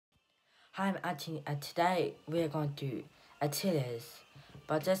Hi, I'm Anthony, and today we're going to do a Tillis,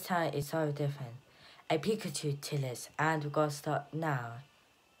 but this time it's so different. A Pikachu Tillis, and we're going to start now.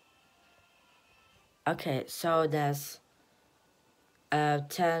 Okay, so there's 10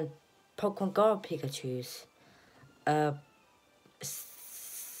 Pokemon Go Pikachus, uh,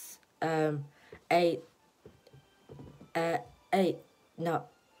 8, uh, 8, no,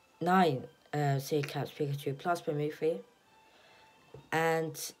 9 Sea Caps Pikachu plus Mimikyu,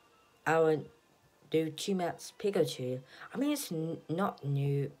 and our new Gigantamax Pikachu. I mean, it's not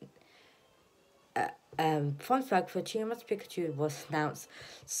new. Fun fact for Gigantamax Pikachu was announced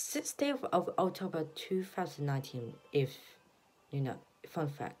 16th of October 2019, if you know, fun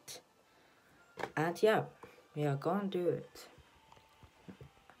fact. And yeah, we are gonna do it.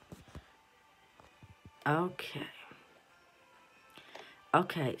 Okay.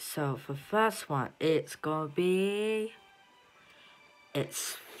 Okay, so for first one, it's gonna be...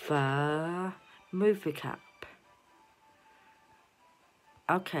 It's the movie cap.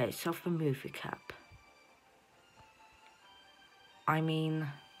 Okay, so for movie cap. I mean,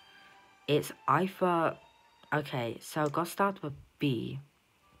 it's either... Okay, so I'll start with B.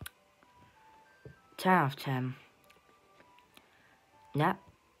 10 out of 10. Nah,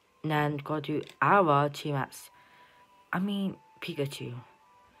 then go to our Gigantamax. I mean, Pikachu.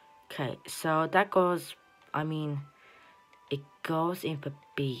 Okay, so that goes... I mean, it goes in for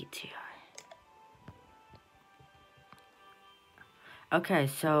B tier. Okay,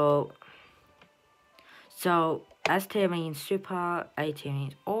 so S tier means super, A tier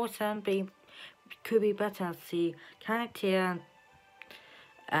means awesome, B could be better, C kind of tier,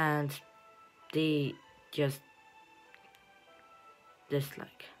 and D just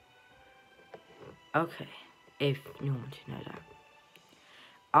dislike. Okay, if you want to know that.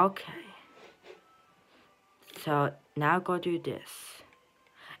 Okay, so now go do this.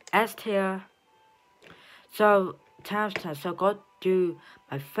 S tier. So 10 out of 10. So go do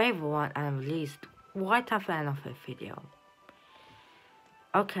my favorite one and released right after the end of the video.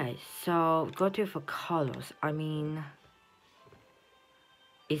 Okay, so go to for colors. I mean,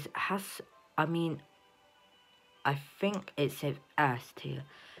 it has. I mean, I think it's a S tier.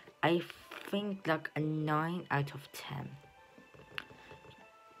 I think like a 9 out of 10.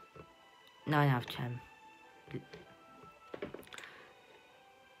 9 out of 10.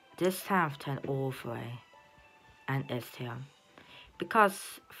 This 10 out of 10 all the way. And S tier.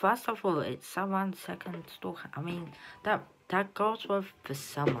 Because first of all, it's someone's second stalker. I mean, that goes with the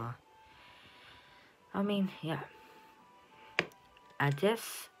summer. I mean, yeah. And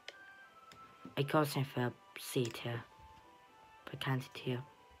this, it goes in for C tier. For candy tier.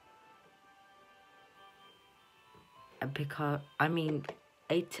 Because, I mean,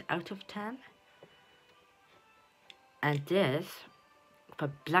 8 out of 10. And this,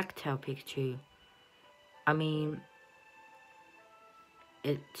 for Blacktail Pikachu, I mean,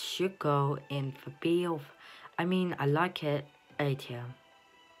 it should go in for B or... I mean, I like it, A tier.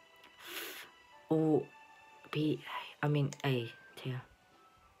 Or B, I mean A tier.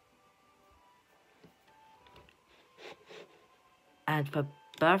 And for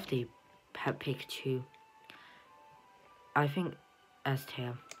Birthday Pet Pikachu, I think S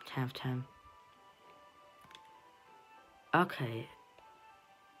tier, 10 out of 10. Okay.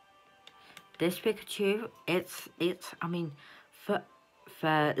 This Pikachu, it's I mean, for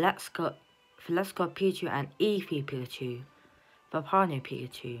Let's Go Pikachu and Eevee Pikachu, for Partner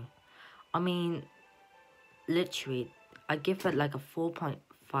Pikachu, I mean, literally, I give it like a 4.5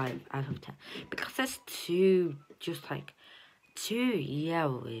 out of 10 because it's too too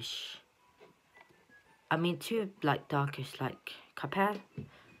yellowish. I mean, too like darkish, like compared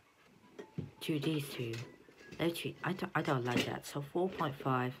to these two. Literally, I don't like that. So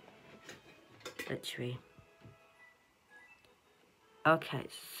 4.5. Literally. Okay,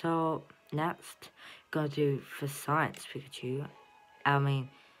 so next, gonna do for Science Pikachu. I mean,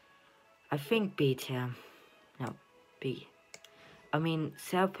 I think B tier. No, B. I mean,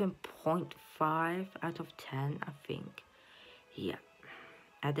 7.5 out of 10, I think. Yeah.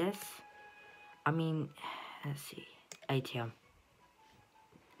 At this, I mean, let's see. A tier.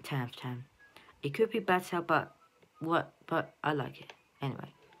 10 out of 10. It could be better, but I like it.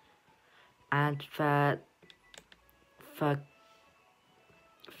 Anyway. And for Kalos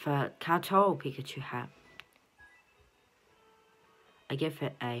Pikachu hat, I give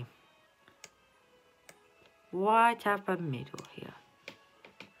it a right up the middle here.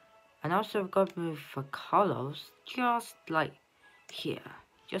 And also I've got to move for Kalos just like here.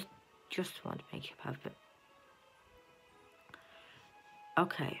 Just want to make it perfect.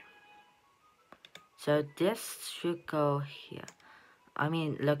 Okay. So this should go here. I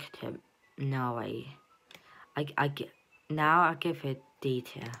mean, look at him. No way. Now I give it D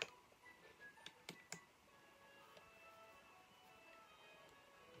tier.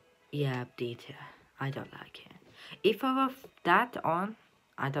 Yeah, D tier. I don't like it. If I have that on,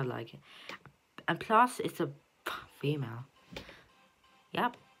 I don't like it. And plus, it's a female.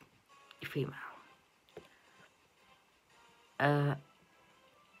 Yep, female.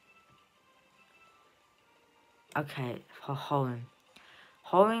 Okay, for Hoenn.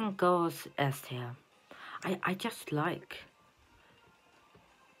 Hoenn goes S tier. I just love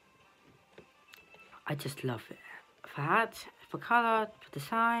it. For hat, for color, for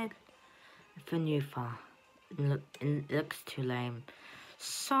design, for new far. It looks too lame.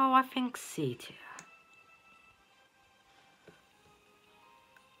 So I think C tier.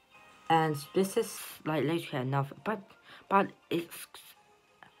 And this is like literally enough, but it's.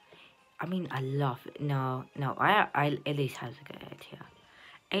 I mean, I love it. No, I at least have to get A tier.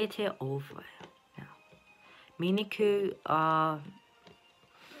 A tier over. No. Mimikyu, I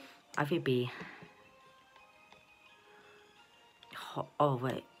think B. Oh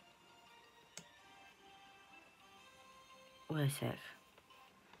wait. Wait a sec.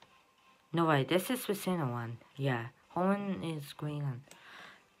 No wait, this is the Sinnoh one. Yeah, Hoenn is green one.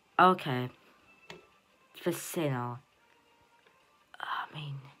 Okay. For Sinnoh. I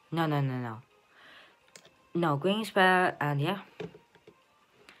mean, no. No, green's better, and yeah.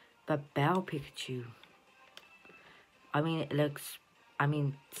 But Belle Pikachu. I mean, it looks. I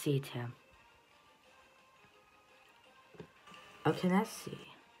mean, C tier. Okay, let's see.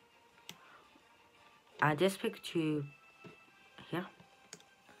 This Pikachu here.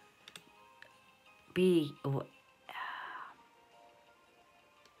 B.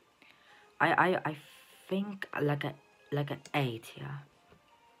 I think like a 8 here.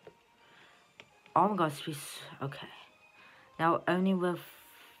 Oh my gosh, okay. Now only with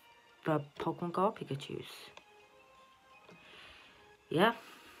the Pokemon Go Pikachus. Yeah.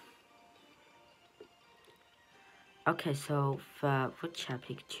 Okay, so for Woodchuck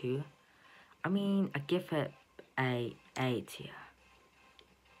Pikachu, I mean, I give it a A tier.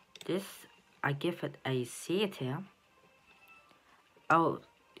 This, I give it a C tier. Oh,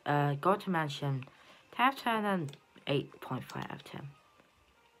 got to mention, 10 out of 10 and 8.5 out of 10.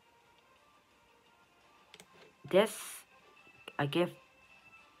 This, I give,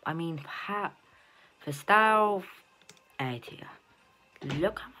 I mean, for style, A tier.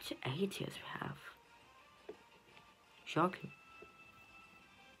 Look how much A tiers we have. Shocking.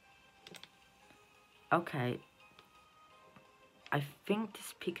 Okay. I think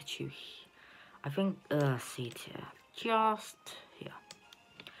this Pikachu, I think C tier, just here.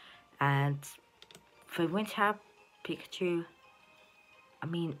 And for Hoenn Cap Pikachu, I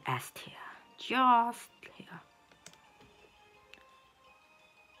mean S tier, just here.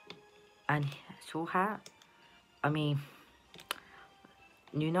 And so hat, I mean,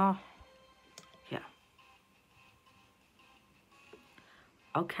 yeah.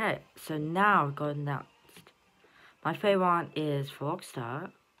 Okay, so now we got announced. My favorite one is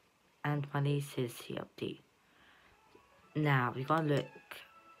Rockstar, and my least is Ph.D. Now we're gonna look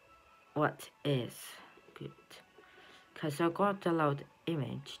what is good, cause I got the load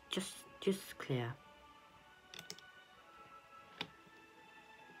image just clear.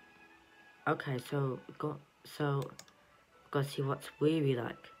 Okay, so go see what's really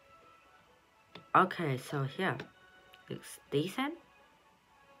like. Okay, so here looks decent.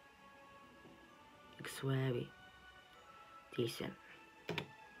 Looks very decent.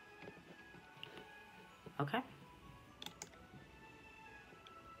 Okay.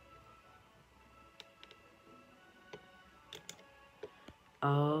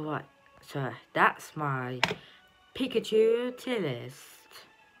 Alright, so that's my Pikachu tier list.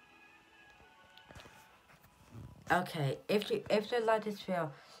 Okay, if you like this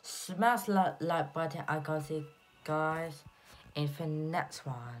video, smash the like button. I got you guys in the next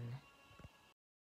one.